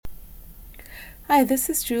Hi, this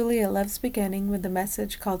is Julie at Love's Beginning with a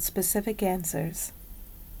message called Specific Answers.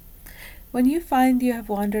 When you find you have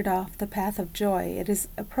wandered off the path of joy, it is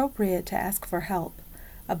appropriate to ask for help,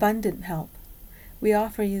 abundant help. We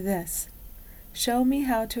offer you this. Show me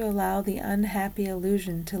how to allow the unhappy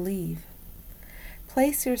illusion to leave.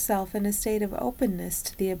 Place yourself in a state of openness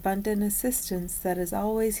to the abundant assistance that is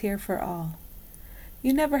always here for all.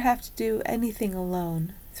 You never have to do anything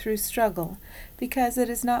alone, through struggle, because it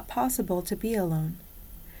is not possible to be alone.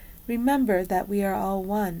 Remember that we are all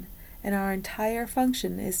one, and our entire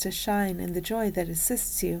function is to shine in the joy that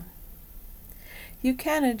assists you. You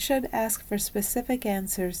can and should ask for specific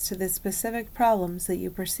answers to the specific problems that you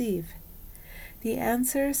perceive. The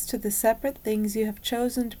answers to the separate things you have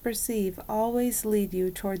chosen to perceive always lead you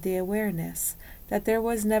toward the awareness that there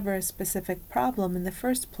was never a specific problem in the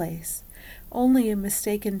first place, only a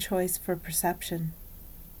mistaken choice for perception.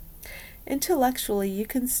 Intellectually, you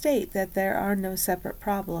can state that there are no separate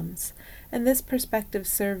problems, and this perspective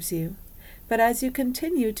serves you. But as you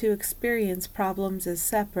continue to experience problems as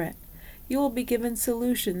separate, you will be given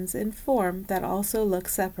solutions in form that also look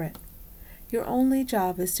separate. Your only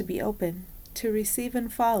job is to be open, to receive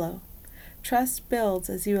and follow. Trust builds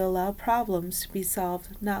as you allow problems to be solved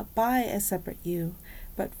not by a separate you,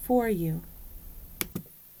 but for you.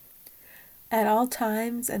 At all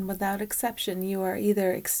times and without exception, you are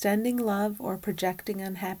either extending love or projecting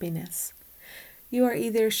unhappiness. You are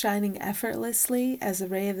either shining effortlessly as a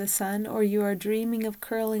ray of the sun, or you are dreaming of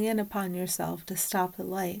curling in upon yourself to stop the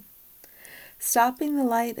light. Stopping the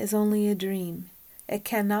light is only a dream. It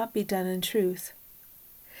cannot be done in truth.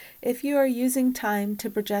 If you are using time to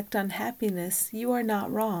project unhappiness, you are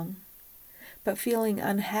not wrong. But feeling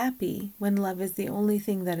unhappy when love is the only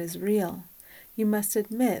thing that is real, you must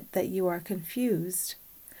admit that you are confused.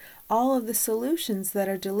 All of the solutions that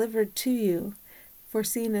are delivered to you,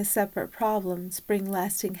 foreseen as separate problems, bring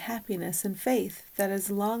lasting happiness and faith that as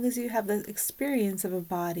long as you have the experience of a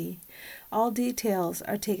body, all details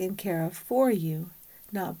are taken care of for you,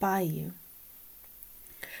 not by you.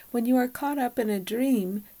 When you are caught up in a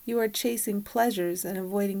dream, you are chasing pleasures and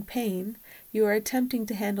avoiding pain. You are attempting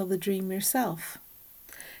to handle the dream yourself.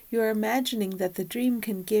 You are imagining that the dream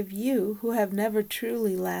can give you, who have never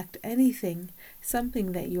truly lacked anything,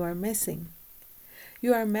 something that you are missing.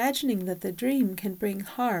 You are imagining that the dream can bring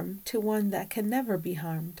harm to one that can never be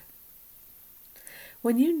harmed.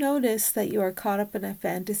 When you notice that you are caught up in a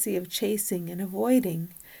fantasy of chasing and avoiding,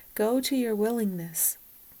 go to your willingness.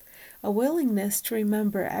 A willingness to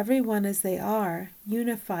remember everyone as they are,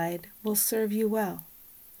 unified, will serve you well.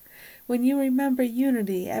 When you remember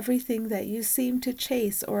unity, everything that you seem to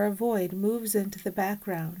chase or avoid moves into the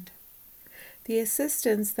background. The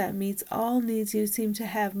assistance that meets all needs you seem to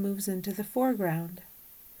have moves into the foreground.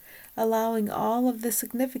 Allowing all of the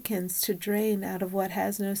significance to drain out of what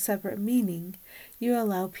has no separate meaning, you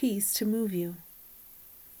allow peace to move you.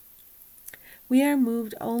 We are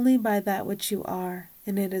moved only by that which you are,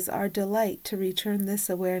 and it is our delight to return this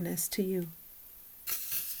awareness to you.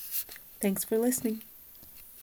 Thanks for listening.